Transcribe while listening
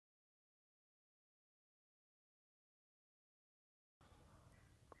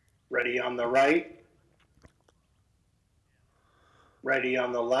Ready on the right. Ready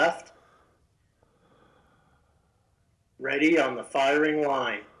on the left. Ready on the firing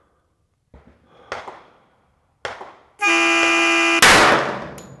line.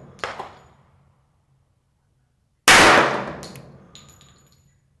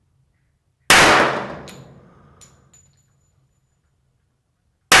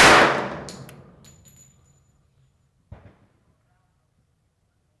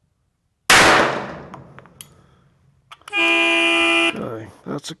 Okay,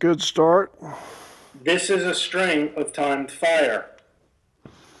 that's a good start. This is a string of timed fire.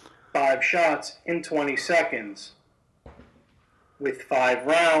 5 shots in 20 seconds. With 5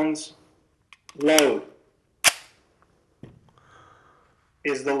 rounds, load.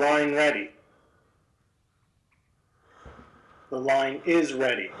 Is the line ready? The line is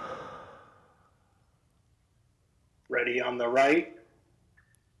ready. Ready on the right.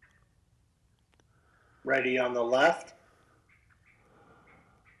 Ready on the left.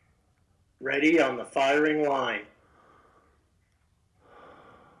 Ready on the firing line.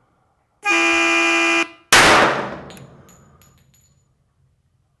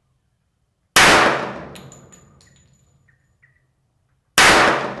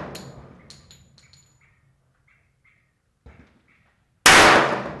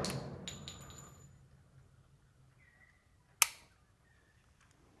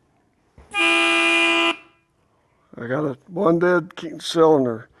 I got one dead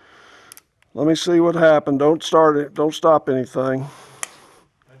cylinder. Let me see what happened. Don't start it. Don't stop anything.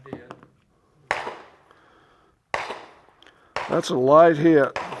 I did. That's a light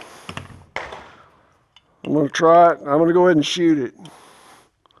hit. I'm going to try it. I'm going to go ahead and shoot it.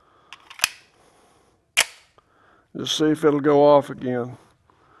 Just see if it'll go off again.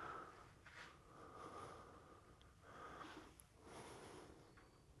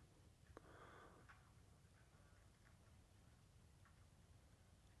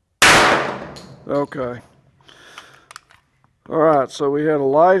 Okay. All right, so we had a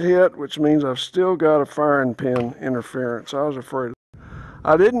light hit, which means I've still got a firing pin interference. I was afraid.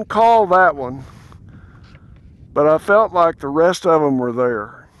 I didn't call that one, but I felt like the rest of them were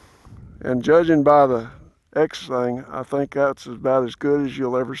there. And judging by the X thing, I think that's about as good as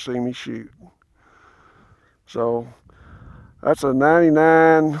you'll ever see me shoot. So that's a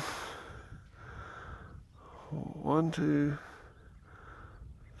 99. 1, 2,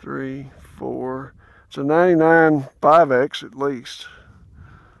 3, 4. It's a 99 5X at least.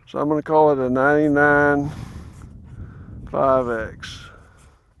 So I'm going to call it a 99 5X.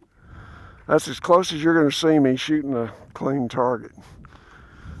 That's as close as you're going to see me shooting a clean target.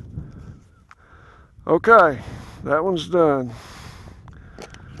 Okay, that one's done.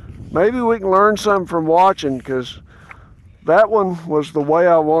 Maybe we can learn something from watching, because that one was the way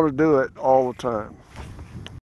I want to do it all the time.